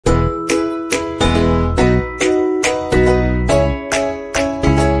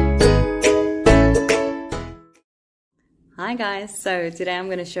Hi guys, so today I'm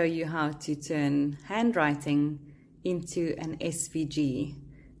going to show you how to turn handwriting into an SVG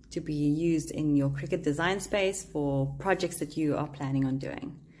to be used in your Cricut Design Space for projects that you are planning on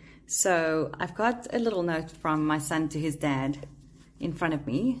doing. So I've got a little note from my son to his dad in front of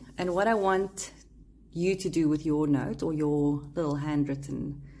me, and what I want you to do with your note or your little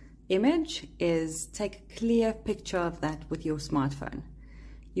handwritten image is take a clear picture of that with your smartphone.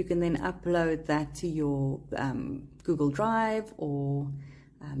 You can then upload that to your Google Drive or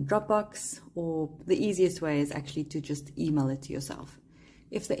Dropbox, or the easiest way is actually to just email it to yourself.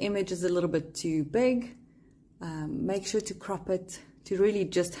 If the image is a little bit too big, make sure to crop it to really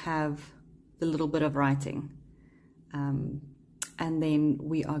just have the little bit of writing. And then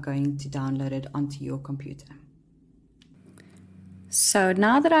we are going to download it onto your computer. So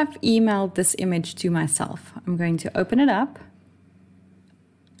now that I've emailed this image to myself, I'm going to open it up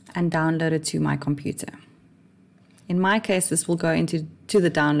and download it to my computer. In my case, this will go into the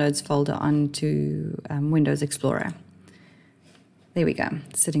downloads folder onto Windows Explorer. There we go,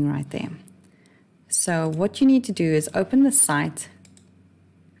 sitting right there. So what you need to do is open the site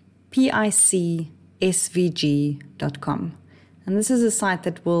picsvg.com, and this is a site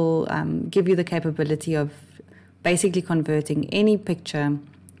that will give you the capability of basically converting any picture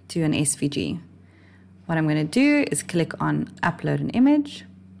to an SVG. What I'm going to do is click on Upload an Image,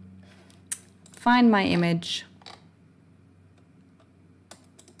 find my image,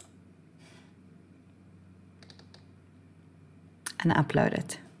 and upload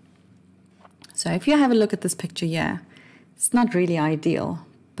it. So if you have a look at this picture here, it's not really ideal,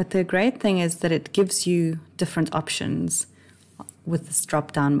 but the great thing is that it gives you different options with this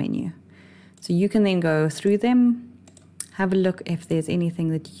drop-down menu. So you can then go through them, have a look if there's anything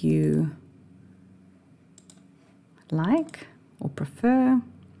that you like or prefer.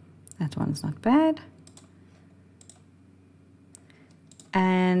 That one's not bad.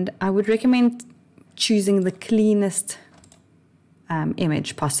 And I would recommend choosing the cleanest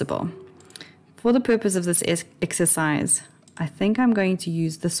image possible. For the purpose of this exercise, I think I'm going to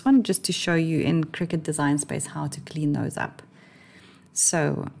use this one just to show you in Cricut Design Space how to clean those up.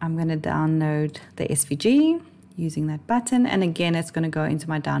 So I'm going to download the SVG using that button, and again it's going to go into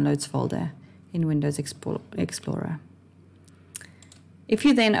my downloads folder in Windows Explorer. If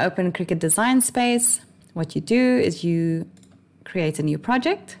you then open Cricut Design Space, what you do is you create a new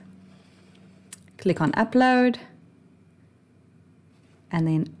project, click on Upload, and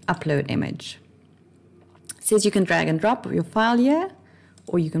then Upload Image. It says you can drag and drop your file here,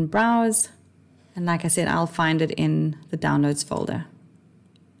 or you can browse, and like I said, I'll find it in the Downloads folder.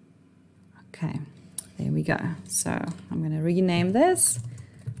 Okay, there we go. So I'm going to rename this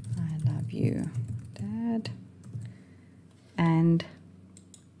I Love You, Dad, and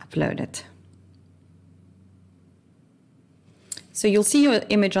upload it. So you'll see your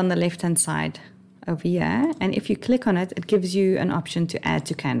image on the left hand side over here, and if you click on it, it gives you an option to add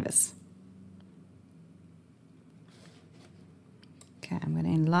to canvas. Okay, I'm going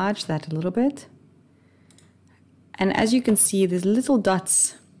to enlarge that a little bit, and as you can see, there's little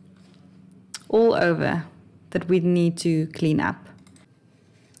dots all over that we need to clean up.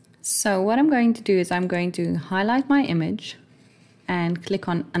 So what I'm going to do is I'm going to highlight my image and click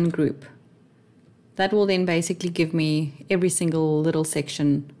on Ungroup. That will then basically give me every single little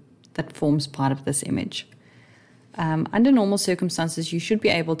section that forms part of this image. Under normal circumstances, you should be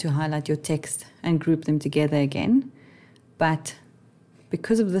able to highlight your text and group them together again, but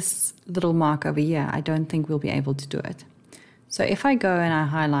because of this little mark over here, I don't think we'll be able to do it. So if I go and I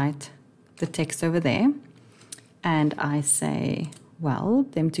highlight the text over there, and I say, well,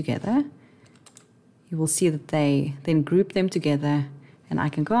 them together, you will see that they then group them together, and I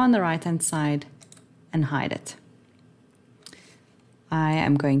can go on the right hand side and hide it. I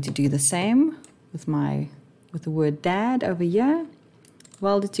am going to do the same with the word dad over here,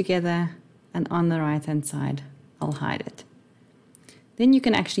 weld it together, and on the right hand side I'll hide it. Then you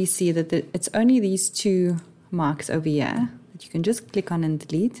can actually see that it's only these two marks over here that you can just click on and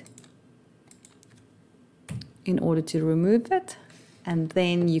delete in order to remove it, and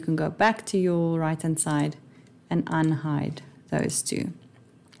then you can go back to your right hand side and unhide those two.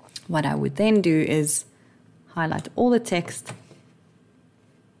 What I would then do is highlight all the text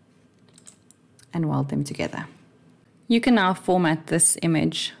and weld them together. You can now format this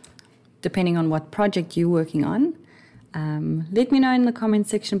image depending on what project you're working on. Let me know in the comment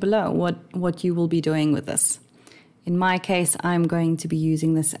section below what you will be doing with this. In my case, I'm going to be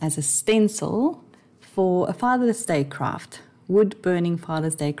using this as a stencil for a Father's Day craft, wood burning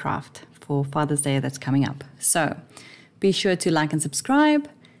Father's Day craft for Father's Day that's coming up. So be sure to like and subscribe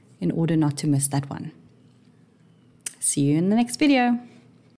in order not to miss that one. See you in the next video.